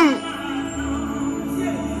Adom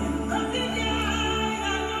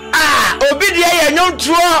obi de ya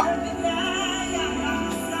nyontuo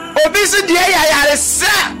obi si de ya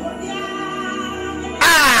yaresa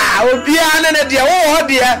obi ana na de wo ho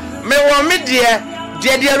de me wo me de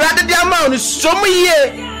rade de ama no som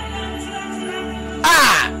yie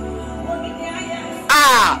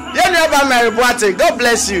you never marry Boate. God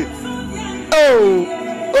bless you.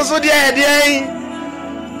 Also dear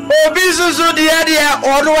obi susu dear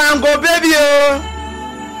odo ango baby yeah.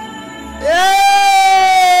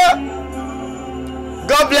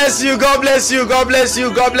 God bless you. I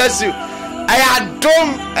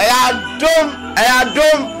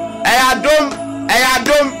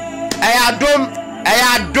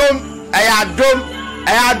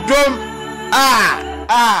adom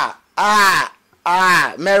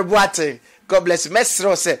Mary Boate. God bless you.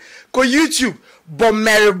 Mesro say go YouTube but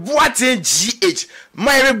Mary Boate GH.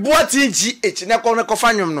 Mary Boate GH. Na ko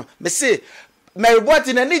fanyum no. Me say Mary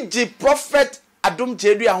Boate na ni G prophet Adom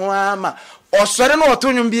Jedu ahoma. Osore no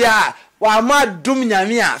otonyum bia wa ma Adom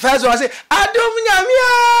nyame a. First one say Adom nyame.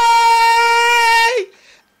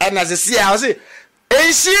 And as I see I say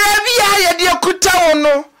enhia bia ye de kuta wo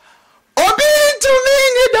no. Obi to me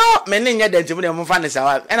ni do. Me ni nya de ntimu de mo fa ne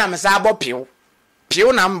sawa. E na me sa abo piu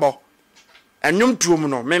na mbo. Enwum tuom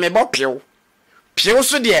no me bo piu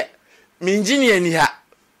so de me engineer ni ha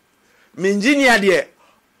me engineer de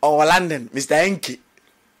o London Mr. Enki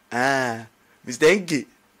Mr. Enki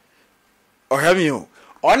o hamio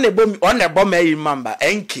on the bomb e member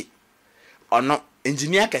Enki ono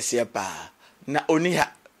engineer kase pa na oni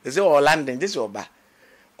ha say o London this oba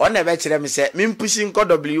on e be kire me say me pushi nko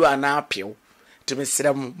W ana piu to me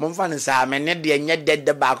srem mo fa ne sa me ne de nya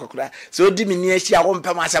dede ba akokora so di me ni ahia wo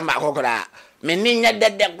mpem asem ba akokora me ni nya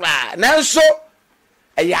dede kra nanso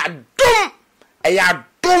eya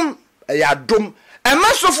dum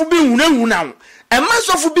emasofu bi hunahuna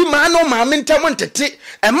emasofu bi ma no ma mentam ntete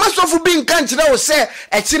emasofu bi nka nkire wo se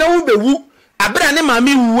ekire wo bewu abra ne ma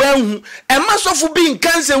me wu ahu emasofu bi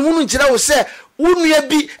nka nse hunu nkire wo se wunua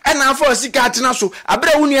bi na afa osika atena so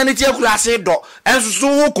abra wunua ne tie kura ase do enso so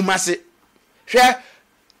wo kumase hwe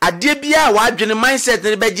ade bia wa adwene mindset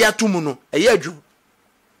ne beji atumu no eye adwu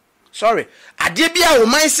sorry ade bia wo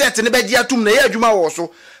mindset ne beji atumu na eye adwuma wo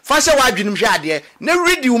so fa se wa adwene hwe ade na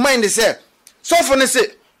read you mind say so for ne say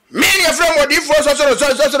me your friend what if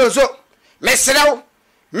so me serew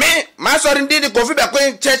me ma sorry ndi Kofi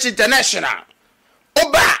Bekwe Church International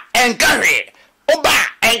oba encourage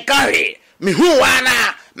me huwa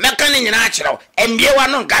na meka ne nyina akyerew embie wa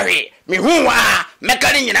no nkahwe me huwa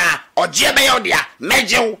meka ne nyina oje be yodia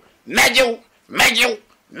mejew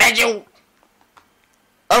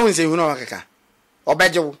awun se hunu wakaka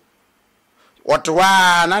obejew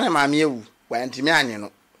wotwa na ne maame ewu wa ntimi anye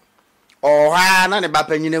no oha na ne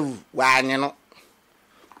bapa nyina ewu wa anye no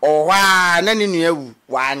oha na ne nua ewu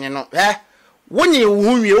wa anye no wonye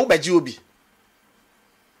wu nwie wo beje obi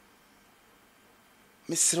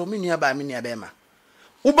misiro mi nua ba ma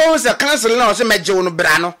uba wo se cancel na o se meje wo no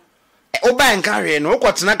bra no uba nka hwe no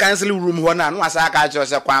ukotena cancel room ho na no asa aka acho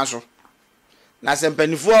se kwan so na se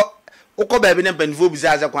mpanifo ukọ ba bi ne mpanifo bi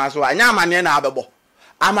se kwan so anya amane na abebo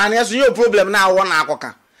amane so yo problem na wo na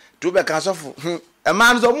akoka to be kan so fu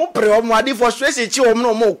man so mo pre o mo adi for stress chi o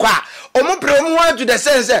mo no kwa o mo pre o mo want to the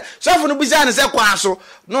sense so fu no bi se ne kwan so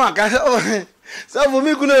no aka so fu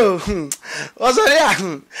mi kuno o so ya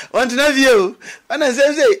want na view ana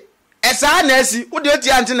say esa na asi wo de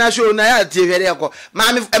oti antina show na ya tie hwere ekọ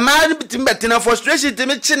ma me timbetina frustration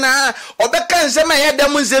timi chi na obeka nsem ya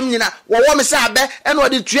dem nsem nyina wo me sa abe ena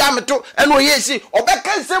odi tua meto ena oyesi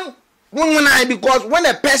obeka nsem wunwuna because when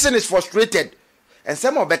a person is frustrated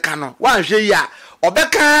ensem obeka no wan hwe yi a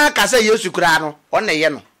obeka ka say Yesu kura no ona ye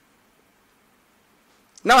no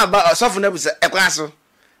na ba sofu na bu se ekwa so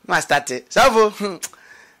na start sofu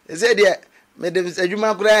eze de me de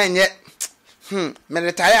adwuma kura enye me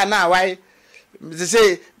retire na why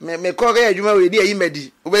say me ko ga adwuma we di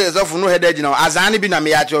ayimadi wo be sofu no head agina azan bi na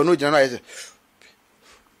me ya che no gina no ye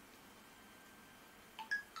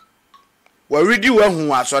wa ready wa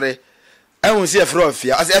hu asore ehun se efro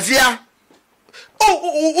afia as afia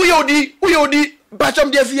uyodi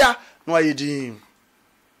bachom de afia no ayedi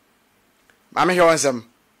ma me hwe onsem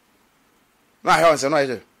na hwe onsem no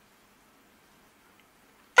ye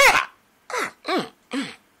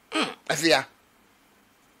afia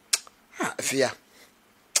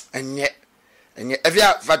enye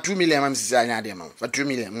afia for 2 million mam sisi anya de mam for 2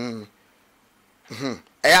 million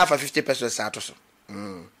eya for 50 pesos ato so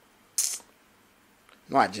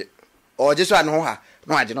no aje oje so anu ha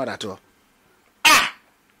no aje no that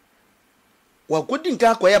wa kodi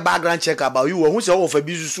nka akoye background check about you wo hu se wo fa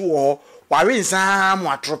bi susu wo wa we nsan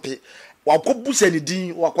mo atrope wakobu se ne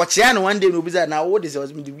din wakochea no one day no biza na wo de se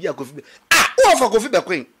was me di akofi wo fa kofi be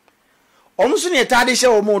kwen omo so ne tade hye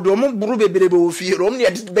omo do omo buru beberebe wo fie rom ne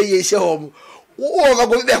de be ye hye omo wo fa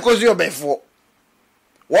kofi be kozi obefo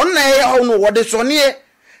won na ye ho no wo de so ne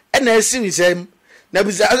e na asiri sem na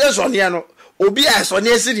biza ase so ne no obi a so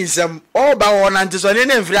ne asiri sem o ba wo na nti so ne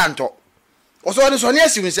mfiri anto o so ne so ne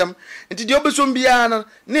asiri sem nti de obesom bia na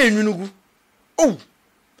enwunugu oh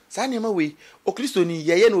sani ma we o Kristo ni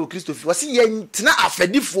yeye na o Kristo fi wasi ye tena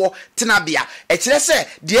afadifo tena bia e kire se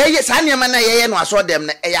de ye sani ma na yeye no aso dem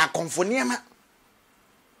na e ya konfoni ma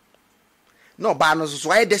no ba no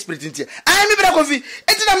so I desperate nti ai mi bra kofi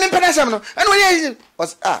enti na me pena sam no eno ye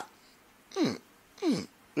was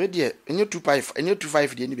ready enye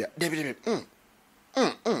 25 de ni bia de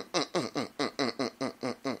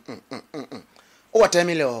o 10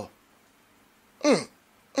 million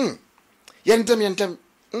yentem yentem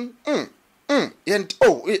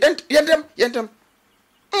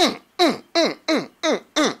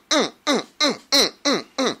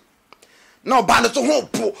no ba no so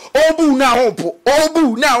hopo obu na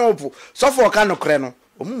hopo so for ka no kre no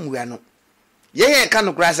omumua no ye ka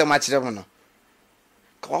no kra se ma kire mo no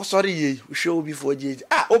ka sorry ye hwe obi for je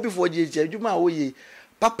obi for je adwuma o ye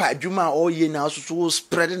papa adwuma o ye na so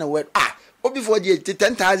spread na word obi for je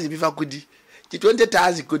 10,000 bi fa kodi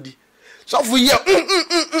 20,000 kodi so for ye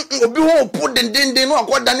obi ho put den no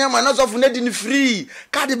akoda ne ma na so for na di ni free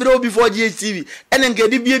card bi obi for je TV ene nke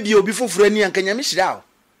di bie obi foforo ani anka nyame hira o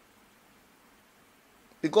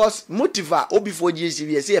because motiva obi for je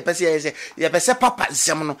TV say ye pese papa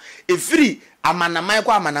nsem no e free amanamai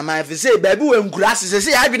kwa amanamai fe say baabi we nkurase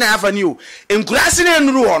say adwena afa ni o nkurase na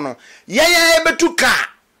enuru ho no ye betuka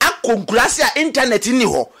akonkurase a internet ni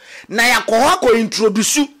ho na yakọ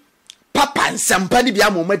introduce papa nsampa ni bia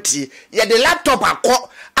momatie ye de laptop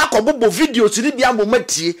akobobo videos ni bia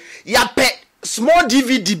momatie ya pe small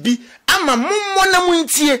DVD bi ama mommo na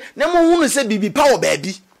muntie na mo hunu se bibi pa wo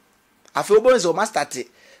baabi afa obonze o master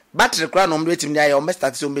battery kra no mdo etim ya o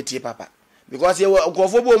master so metie papa because ye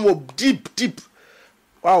okofo bo mo deep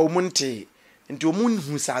wa o munte enti o mun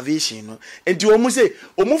hu salvation no enti o mu se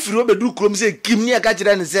o mu firi obedu krom se kim ni aka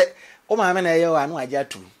kire ne se o ma me na ye wa no aje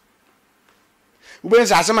atum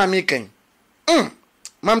ubenza asema miken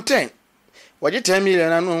mam 10 waje 10 million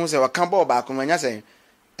na no hu se wa kan bo ba ko manya se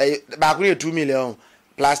ba ko 2 million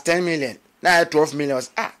plus 10 million na 12 million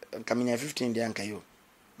kamenya 15 de anka yo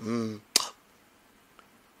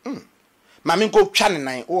mami ko twa ne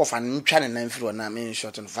nan wo fa ne twa ne nan firi na me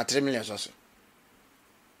short no fa 3 million so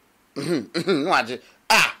no aje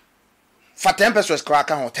fa 10 pesos kwa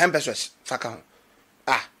ka ho 10 pesos fa ka ho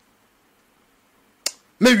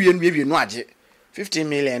me wie no aje 15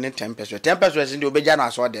 million and 10 pesos ndi obeja na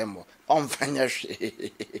aso dem bo on fanya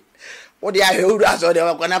hwe wo dia he uru aso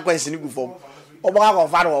dem kwa na kwansi ni gufom oba ka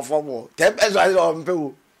fa do fo bo 10 pesos o mpe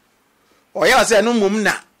wo o ya se no mum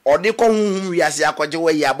na odi ko hunhum wiase akoje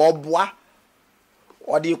wa ya boboa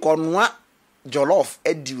odi ko noa jollof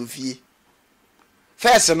edi ofie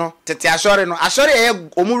first no tete asore ye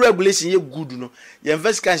omu regulation ye good no ye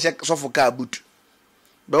invest kan sofo ka boot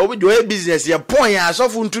ba obi do business ye pon ya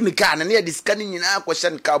sofo ntu ni ka na ye discan nyina akoshe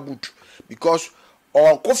ka boot because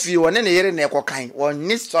o coffee woni ne yere na ekokan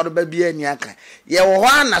woni soro ba bia ni aka ye wo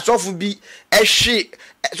ho na sofo bi ehwe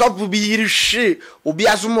sofo bi yiri hwe obi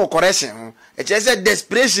asomo correction e chese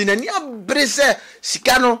desperation na ni abrese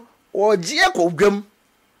sika no o gie ko dwam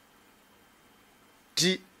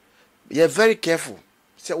ti ye very careful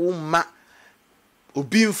say umma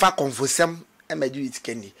obi mfa confusem emaju it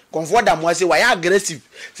kendi comfort da mo say why aggressive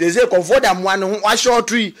say comfort da mo no wa short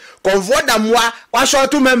tree comfort da mo wa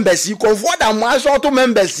short members comfort da mo short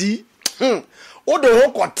members o de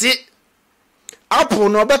ho kote apple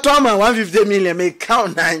no better man 150 million may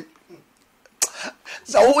count 9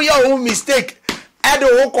 so we are mistake e de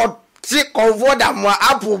ho kote comfort da mo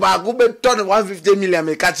apple ba go better 150 million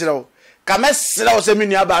may catch it ka mesra o se mi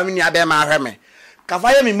nua ba ma hweme ka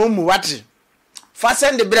fa ye mi momu wati fa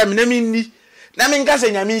send bre mi na mi ni na mi nka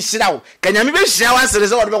se nyame hira wo ka nyame be hira wa sere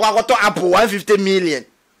se wo de kwa akoto apple 150 million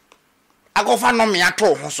akofa no me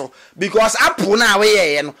ato ho so because apple na we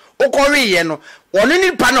ye no ukori ye no woni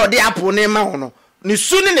ni pa na ode apple ne ma ho no ni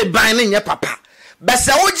suni ne ban ne nye papa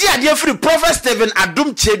bese oji ade free prophet Stephen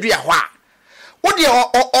Adom chedua ho a wodi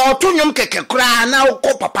o to nyom keke kura na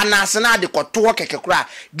ko papa na ase na de ko to keke kura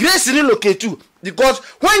grace ni locate too because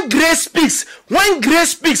when grace speaks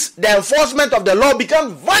the enforcement of the law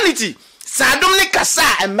becomes vanity. Sadom ne kasa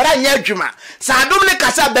emra nya adwuma sadom ne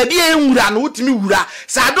kasa babi enwura no utimi wura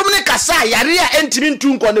sadom ne kasa yare a entimi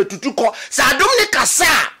ntu nko na tutuko sadom ne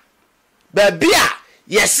kasa babi a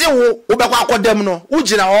Yes, wo ubekwa akodem no,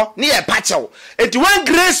 ujina ho, ni ye pache. And when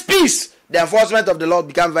grace peace, the enforcement of the law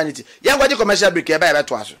become vanity. Yang kwa di commercial break, eba ebe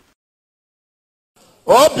to aso.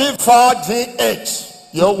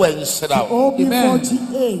 OB4GH, you win sit out.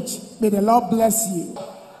 OB4GH, may the Lord bless you.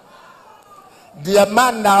 The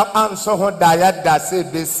man now answer who died that say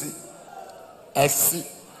basic.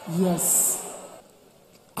 Yes.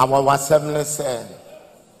 I was 7 saying.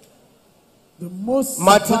 The most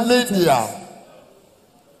multimedia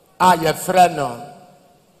are your friend on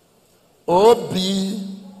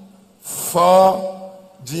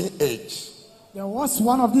OB4GH. There was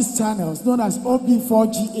one of these channels known as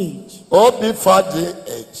OB4GH.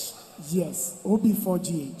 OB4GH. Yes,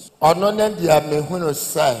 OB4GH. Ononen dia me hunu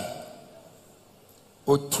say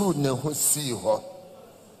otu ne hu si ho.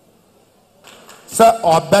 Sa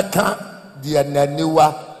obeka dia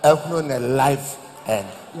naniwa ehunu ne life and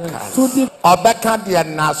yes. So obeka dia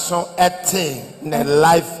naso ete ne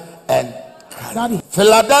life and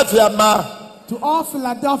Philadelphia ma to all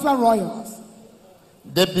Philadelphia Royals.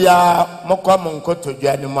 Debia mokomonko to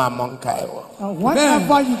jani mo amonkai wo.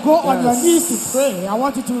 Whenever you go on your knees to pray, I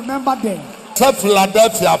want you to remember them. To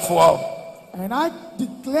Philadelphia for. And I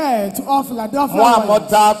declare to all Philadelphia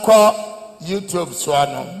Royals. YouTube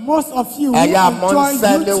swano. Most of you who enjoy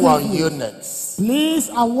YouTube units. Please,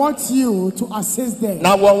 I want you to assist them.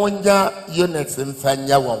 Now wawunya units in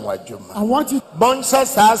Fanya wajuma. I want you. Bonsa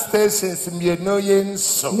stations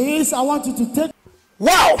so. Please, I want you to take.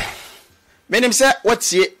 Wow. Menim say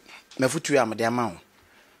what's ye mefutu ya mede ama wo.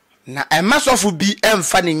 Na emasofu bi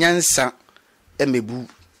emfa ne nyansa emebu.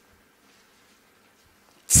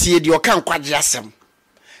 Tie de okan kwaje asem.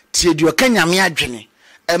 Tie de okan nyame adwene.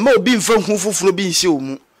 Ema obi mfa hu fufuro bi nse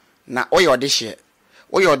omu. Na oye odehye.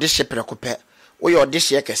 Oye odehye prekope. Oye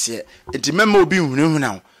odehye kese. Enti mema obi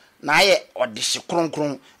hunahuna wo. Na aye odehye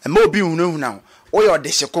kronkron. Ema obi hunahuna wo. Oye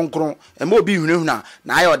odehye kronkron. Ema obi hunahuna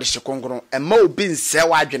na aye odehye kronkron. Ema obi nse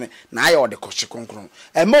wadwene na aye odehye kronkron.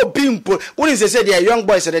 Ema obi mpo. Woni se dey young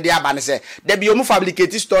boys dey aba ne se dey be omu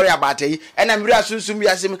fabricate story about yi. Ena miri asunsum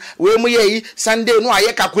yasem we mu yi Sunday no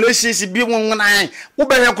aye calculations bi wonnan. Wo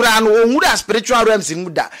behwe kura no onwura spiritual realms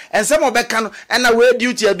muda. Ensem obeka no ena we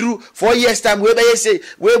duty aduru 4 years time we be say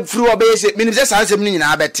we free obey say minim se sansem ni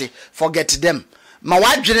nyina abete. Forget them. Ma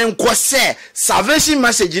wadwene nko se salvation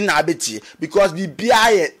message na abeti because bibia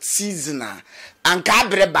ye seasonal anka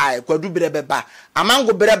brebai kwadu brebeba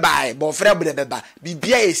amango brebai bo fre brebeba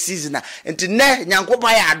bibia ye seasonal enti ne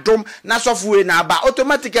nyankopa ya adom na software na aba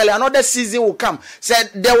automatically another season will come. Said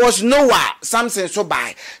there was Noah, Samson so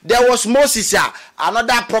by there was Moses,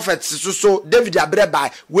 another prophet so David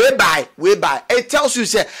brebai way by it tells you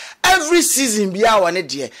say every season bia one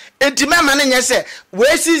de enti mema ne nye se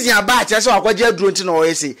we season aba che se akwaje aduro nti na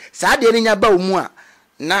o say sa de ne nya ba omu a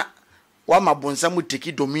na wama bonsamu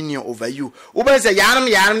take dominion over you. Ube say yanam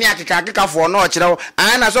ni akeka for no kire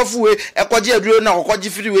na sofu we ekoje aduro na okoje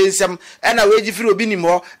firi we nsem na we ji firi obi nim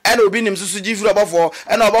ho na obi nim susu ji firi obofo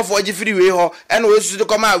na obofo ji firi we ho na we susu de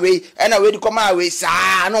koma we na we di koma we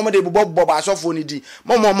sa na omo de bobo ba sofu ni di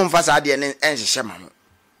mo mfa sa de ne enhye ma mo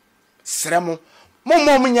sremo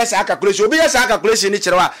mo nya sa calculation obi nya sa calculation ni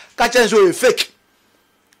kire wa ka chen so we fake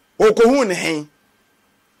okohu ne hen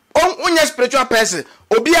on spiritual person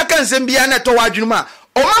obi aka nsem bia na to wadwunuma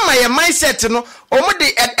o mama ye mindset no o mo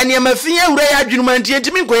de enema finya wura ya adwunuma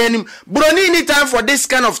ntimi nkoyanim broni ni time for this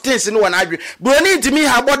kind of things no wana adwun broni ntimi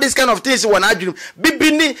about this kind of things wana adwun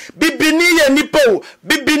bibini ye nipo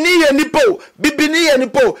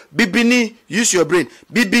bibini use your brain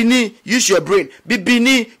bibini use your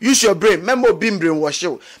brain memo bi brain wash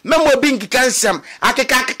you memo bi nkikansam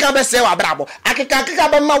akeka be se wa brabo akeka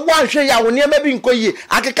be ma wanhwe ya wo ne ma bi nkoyi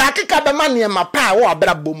akeka be ma ne ma pa wo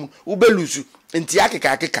brabo mu ubelusu enti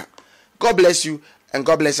akeka. God bless you and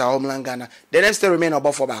God bless our homeland Ghana. The next thing remain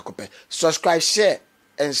above for back. Subscribe, share,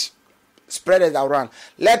 and spread it around.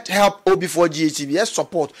 Let help OB4GH. Yes,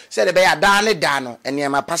 support. Say the bear dano and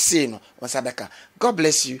yama passino. God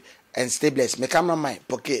bless you and stay blessed. Me camera mind.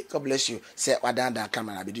 Okay. God bless you. Say wadanda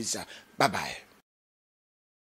camera. Bye bye.